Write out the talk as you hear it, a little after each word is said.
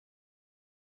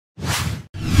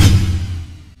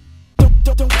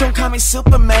Don't call me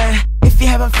Superman if you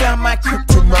haven't found my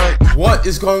kryptonite. What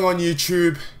is going on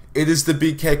YouTube? It is the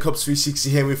Big K Cops 360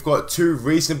 here, and we've got two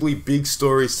reasonably big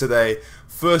stories today.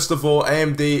 First of all,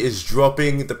 AMD is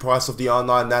dropping the price of the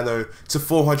R9 Nano to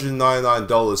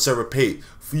 $499. So repeat,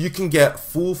 you can get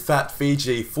full fat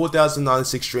Fiji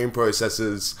 4096 stream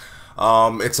processors.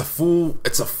 It's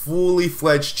a fully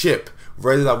fledged chip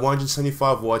rated at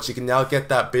 175 watts. You can now get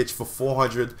that bitch for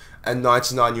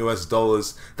 $499 US.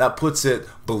 That puts it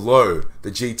below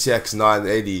the GTX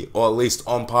 980, or at least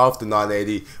on par with the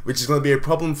 980, which is going to be a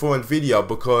problem for NVIDIA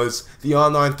because the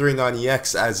R9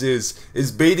 390X as is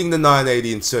beating the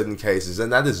 980 in certain cases,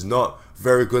 and that is not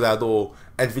very good at all.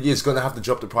 NVIDIA is going to have to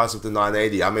drop the price of the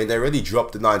 980. I mean, they already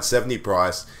dropped the 970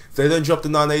 price. If they don't drop the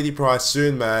 980 price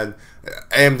soon, man,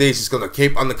 AMD is just going to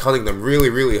keep undercutting them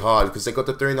really hard because they got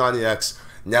the 390X.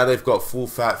 Now they've got full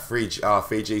fat Fiji in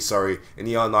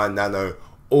the R9 Nano,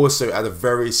 also at a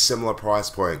very similar price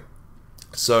point.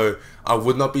 So I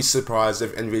would not be surprised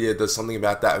if NVIDIA does something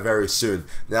about that very soon.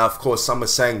 Now, of course, some are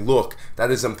saying, look,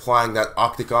 that is implying that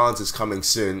Arctic Islands is coming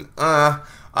soon.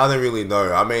 I don't really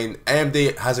know. I mean,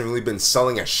 AMD hasn't really been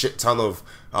selling a shit ton of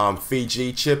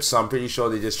Fiji chips, so I'm pretty sure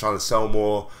they're just trying to sell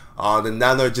more. The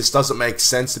Nano just doesn't make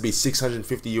sense to be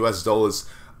 $650 US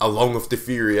along with the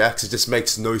Fury X. It just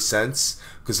makes no sense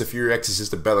because the Fury X is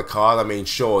just a better card. I mean,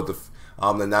 sure, the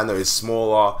Nano is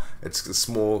smaller. It's a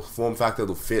small form factor.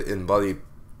 It'll fit in bloody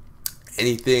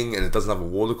anything, and it doesn't have a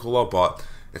water cooler, but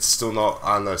it's still not,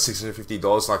 I don't know,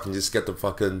 $650. So I can just get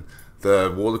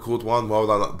the water cooled one. Why would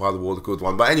I not buy the water cooled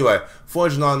one? But anyway,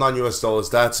 $499 US,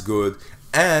 that's good.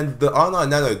 And the R9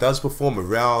 Nano does perform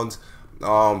around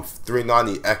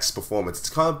 390X performance.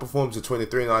 It kind of performs between the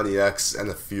 390X and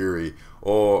the Fury,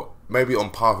 or maybe on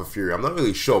par with Fury. I'm not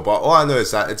really sure, but all I know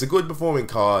is that it's a good performing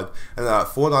card, and at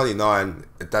 $499,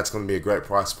 that's going to be a great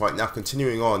price point. Now,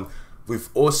 continuing on, we've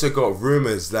also got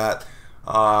rumors that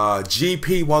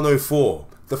GP104,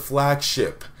 the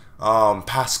flagship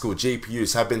Pascal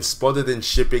GPUs, have been spotted in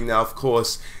shipping. Now, of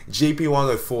course,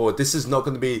 GP104, this is not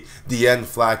going to be the end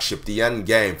flagship, the end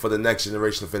game for the next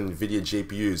generation of NVIDIA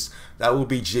GPUs. That will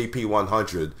be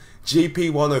GP100.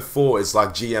 GP104 is like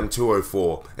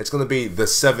GM204. It's going to be the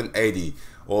 780,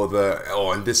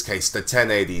 or in this case, the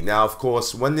 1080. Now, of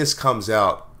course, when this comes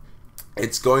out,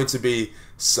 it's going to be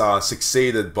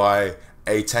succeeded by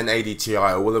a 1080 Ti,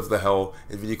 or whatever the hell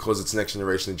NVIDIA calls its next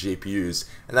generation of GPUs,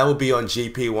 and that will be on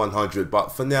GP100.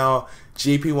 But for now,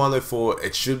 GP104,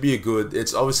 it should be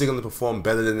it's obviously going to perform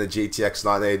better than the GTX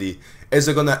 980. Is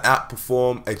it going to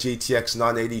outperform a GTX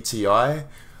 980 Ti? I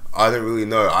don't really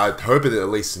know. I hope it at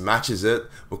least matches it,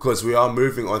 because we are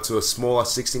moving onto a smaller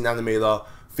 60nm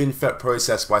FinFET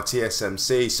process by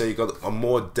TSMC, so you got a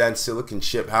more dense silicon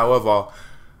chip. However,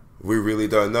 we really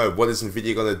don't know. What is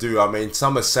NVIDIA going to do? I mean,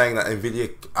 some are saying that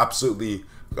NVIDIA absolutely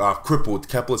crippled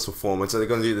Kepler's performance. Are they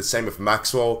going to do the same with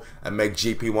Maxwell and make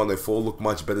GP104 look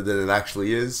much better than it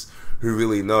actually is? Who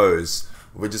really knows?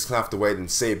 We're just going to have to wait and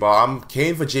see. But I'm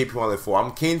keen for GP104.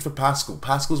 I'm keen for Pascal.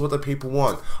 Pascal's what the people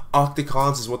want. Arctic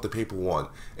Islands is what the people want.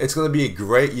 It's going to be a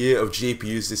great year of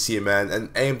GPUs this year, man.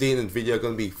 And AMD and NVIDIA are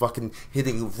going to be fucking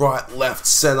hitting right, left,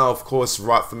 center. Of course,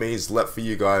 right for me is left for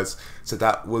you guys. So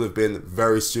that would have been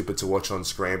very stupid to watch on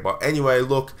screen. But anyway,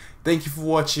 look, thank you for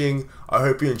watching. I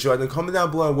hope you enjoyed. And comment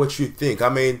down below what you think. I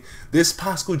mean, this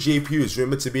Pascal GPU is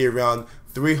rumored to be around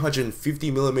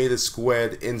 350mm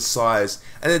squared in size,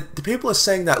 and the people are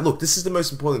saying that, look, this is the most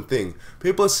important thing,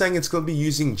 people are saying it's going to be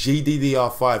using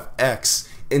GDDR5X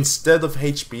instead of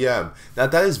HBM. Now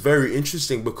that is very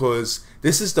interesting because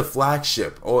this is the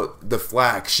flagship, or the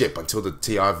flagship until the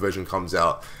TI version comes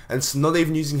out, and it's not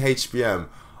even using HBM.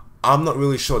 I'm not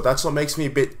really sure. That's what makes me a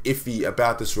bit iffy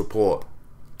about this report,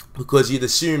 because you'd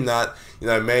assume that, you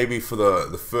know, maybe for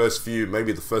the first few,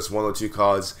 maybe the first one or two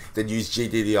cards, they'd use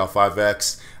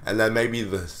GDDR5X, and then maybe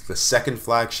the second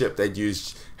flagship they'd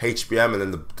use HBM, and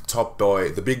then the top boy,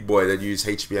 the big boy, they'd use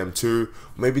HBM2.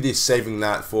 Maybe they're saving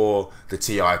that for the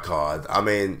TI card. I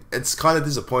mean, it's kind of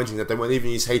disappointing that they won't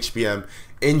even use HBM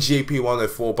in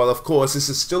GP104, but of course this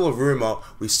is still a rumor.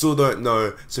 We still don't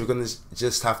know, so we're gonna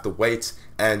just have to wait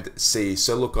and see.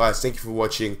 So look guys, thank you for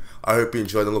watching. I hope you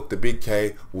enjoyed, and look, the Big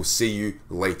K will see you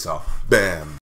later. Bam.